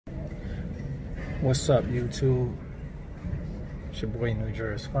What's up, YouTube? It's your boy New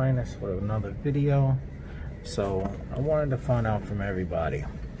Jersey's Finest with another video. So I wanted to find out from everybody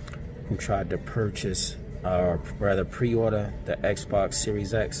who tried to purchase or rather pre-order the Xbox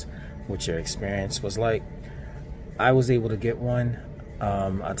Series X what your experience was like. I was able to get one.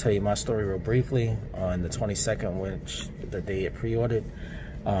 I'll tell you my story real briefly. On the 22nd, which the day it pre-ordered,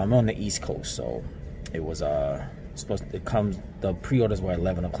 I'm on the East Coast, so it was supposed to come. The pre-orders were at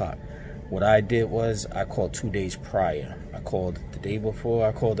 11 o'clock. What I did was I called 2 days prior. I called the day before.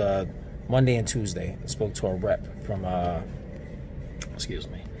 I called Monday and Tuesday. I spoke to a rep from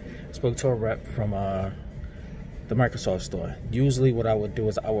spoke to a rep from the Microsoft store. Usually what I would do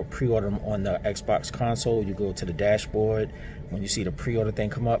is I would pre-order them on the Xbox console. You go to the dashboard. When you see the pre-order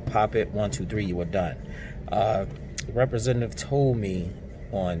thing come up, pop it, 1, 2, 3, you were done. The representative told me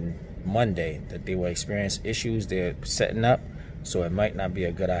on Monday that they were experiencing issues they're setting up, so it might not be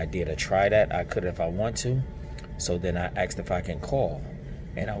a good idea to try that. I could if I want to. So then I asked if I can call,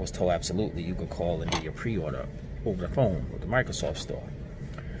 and I was told absolutely you could call and do your pre-order over the phone with the Microsoft store.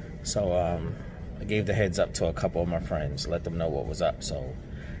 So I gave the heads up to a couple of my friends, let them know what was up. So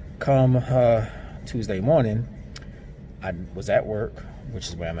come Tuesday morning, I was at work, which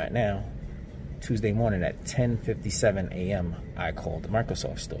is where I'm at now. Tuesday morning at 10:57 a.m. I called the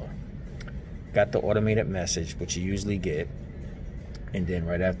Microsoft store. Got the automated message, which you usually get. And then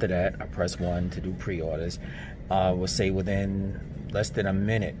right after that, I press 1 to do pre-orders. We'll say within less than a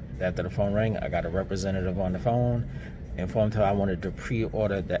minute after the phone rang, I got a representative on the phone, informed her I wanted to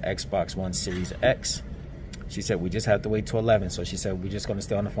pre-order the Xbox One Series X. She said, we just have to wait till 11. So she said, we're just gonna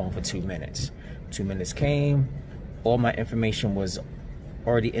stay on the phone for 2 minutes. 2 minutes came, all my information was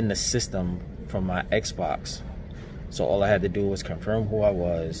already in the system from my Xbox. So all I had to do was confirm who I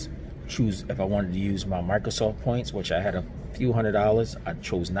was, choose if I wanted to use my Microsoft points, which I had a few $100s. I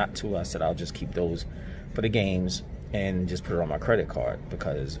chose not to. I said I'll just keep those for the games and just put it on my credit card,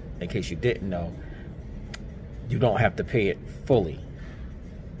 because in case you didn't know, you don't have to pay it fully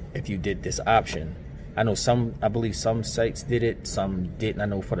if you did this option. I know I believe some sites did it, some didn't. I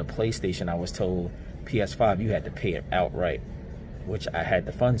know for the PlayStation, I was told PS5 you had to pay it outright, which I had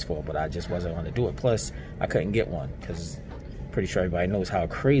the funds for, but I just wasn't going to do it. Plus I couldn't get one because pretty sure everybody knows how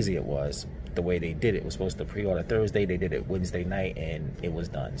crazy it was the way they did it. It was supposed to pre-order Thursday, they did it Wednesday night, and it was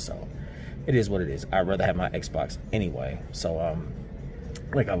done. So it is what it is. I'd rather have my Xbox anyway. So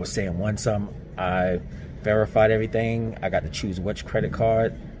like I was saying, once I verified everything, I got to choose which credit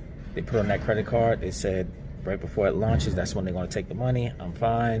card they put on that credit card. They said right before it launches, that's when they're going to take the money. I'm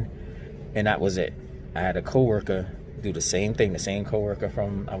fine, and that was it. I had a coworker do the same thing. The same coworker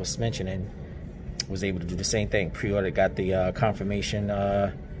from I was mentioning was able to do the same thing. Pre-order, got the confirmation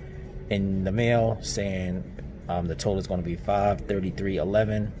in the mail saying the total is going to be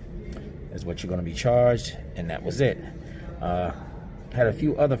 $533.11 is what you're going to be charged, and that was it. Had a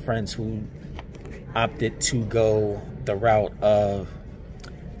few other friends who opted to go the route of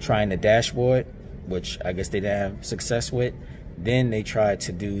trying the dashboard, which I guess they didn't have success with. Then they tried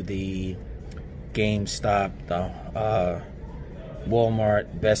to do the GameStop, the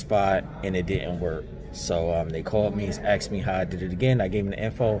Walmart, Best Buy, and it didn't work. So they called me, asked me how I did it again. I gave them the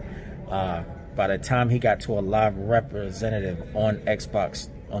info. By the time he got to a live representative on Xbox,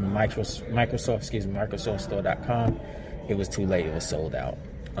 on Microsoft store.com, it was too late. It was sold out.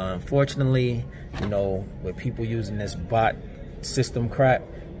 Unfortunately, you know, with people using this bot system crap,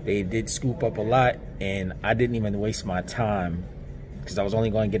 they did scoop up a lot, and I didn't even waste my time because I was only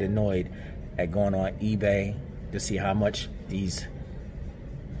going to get annoyed at going on eBay to see how much these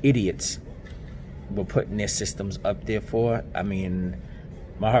idiots were putting their systems up there for. I mean,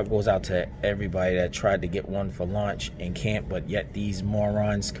 my heart goes out to everybody that tried to get one for launch and can't, but yet these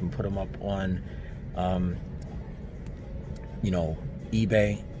morons can put them up on you know,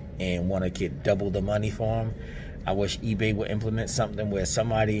 eBay and want to get double the money for them. I wish eBay would implement something where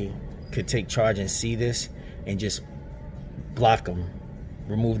somebody could take charge and see this and just block them,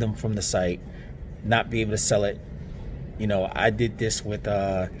 remove them from the site, not be able to sell it. You know, I did this with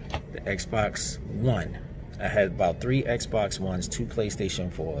the Xbox One. I had about 3 Xbox Ones, 2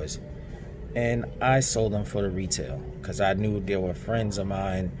 PlayStation 4s, and I sold them for the retail because I knew there were friends of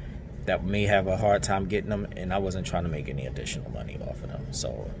mine that may have a hard time getting them, and I wasn't trying to make any additional money off of them.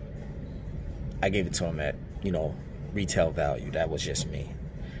 So I gave it to them at, you know, retail value. That was just me.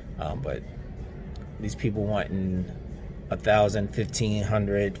 But these people wanting $1,000,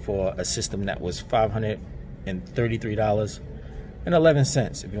 $1,500 for a system that was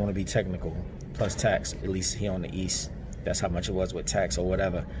 $533.11 if you want to be technical, plus tax. At least here on the East, that's how much it was with tax or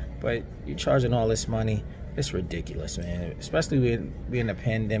whatever. But you're charging all this money. It's ridiculous, man. Especially with being a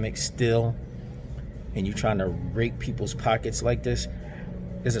pandemic still. and you trying to rape people's pockets like this,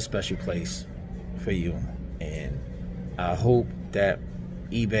 is a special place for you. And I hope that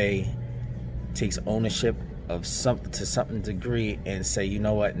eBay takes ownership of something to some degree and say, you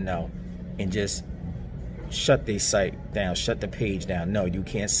know what, no, and just shut their site down, shut the page down. No, you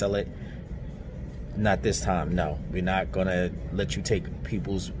can't sell it. Not this time. No, we're not gonna let you take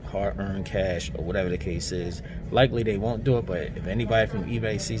people's hard-earned cash or whatever the case is. Likely they won't do it, but if anybody from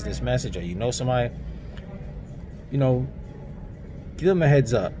eBay sees this message, or you know somebody, you know, give them a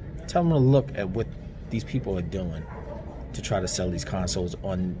heads up. Tell them to look at what these people are doing to try to sell these consoles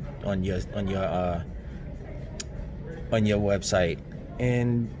on your website,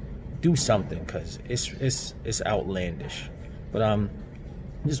 and do something, because it's outlandish. But I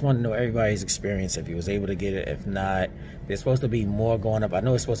just want to know everybody's experience, if you was able to get it. If not, there's supposed to be more going up. I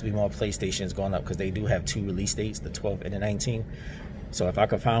know it's supposed to be more PlayStations going up, because they do have 2 release dates, the 12th and the 19th. So if I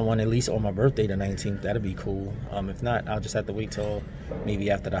could find one at least on my birthday, the 19th, that'd be cool. If not, I'll just have to wait till maybe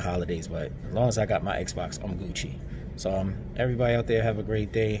after the holidays. But as long as I got my Xbox, I'm Gucci. So everybody out there, have a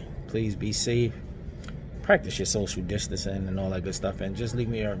great day. Please be safe. Practice your social distancing and all that good stuff, and just leave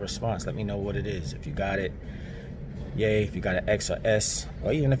me a response. Let me know what it is. If you got it, yay. If you got an X or S,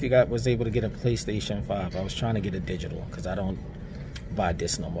 or even if you was able to get a PlayStation 5. I was trying to get a digital, because I don't buy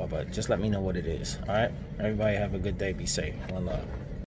this no more, but just let me know what it is. All right, everybody have a good day. Be safe. One love.